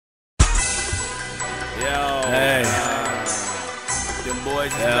Yo. Hey. Them boys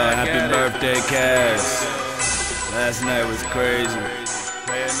is Yo, happy birthday, Cas. Last night was crazy.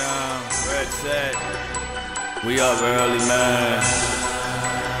 Vietnam, red set. We up early, man.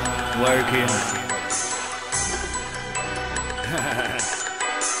 Working.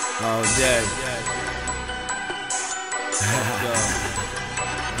 All day.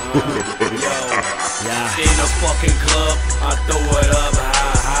 Yeah. In a fucking club, I throw it up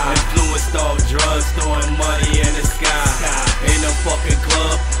high. Influenced off drugs, throwing money in the sky. In a fucking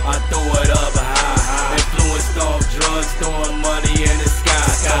club, I throw it up high. Influenced off drugs, throwing money in the sky.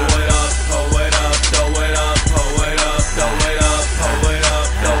 Throw it up, throw it up, throw it up, throw it up, throw it up, throw it up,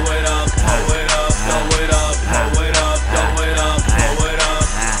 throw it up, throw it up, throw it up, throw it up, throw it up, throw it up.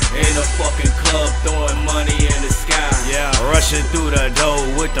 In a fucking club, throwing money in the sky. Yeah, rushing through the door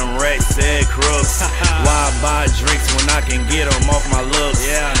with them red said crooks. Why buy drinks when I can get them off my looks?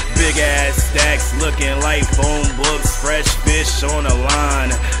 Yeah, big ass stacks looking like phone books. Fresh fish on the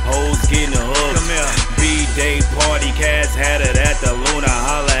line, hoes getting hooked. Come here. B Day Party, Cas had it at the Luna.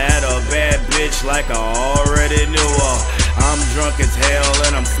 Holla at a bad bitch like I already knew her. I'm drunk as hell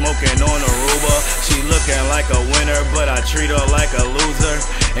and I'm smoking on Aruba. She looking like a winner, but I treat her like a loser.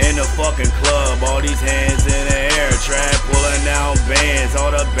 In the fucking club, all these hands in the air. Trap pulling down bands,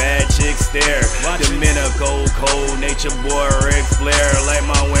 all the bad chicks stare. Daminico, cold nature boy, Ric Flair. Like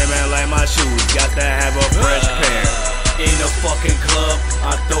my women, like my shoes, got to have a fresh pair. In the fucking club,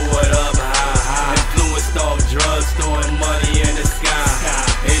 I throw it up high. Influenced off drugs, throwing money in the sky.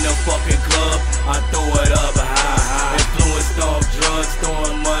 In the fucking club, I throw it up high. Influenced off drugs,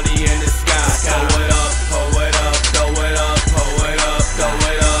 throwing money in the sky. Throw it up, throw it up, throw it up, throw it up, throw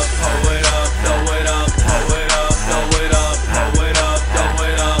it up, throw it up, throw it up, throw it up, throw it up, throw it up, throw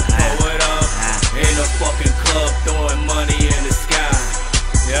it up, throw it up. In the fucking club, throwing money in the sky.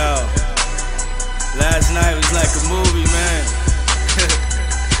 Yo, last night was like a movie, man.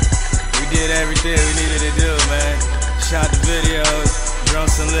 We did everything we needed to do, man. Shot the videos, drunk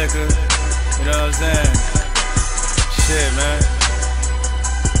some liquor, you know what I'm saying? Shit, man.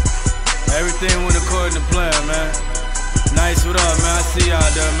 Everything went according to plan, man. Nice, what up, man? I see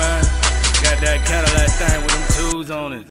y'all there, man. Got that Cadillac thing with them twos on it.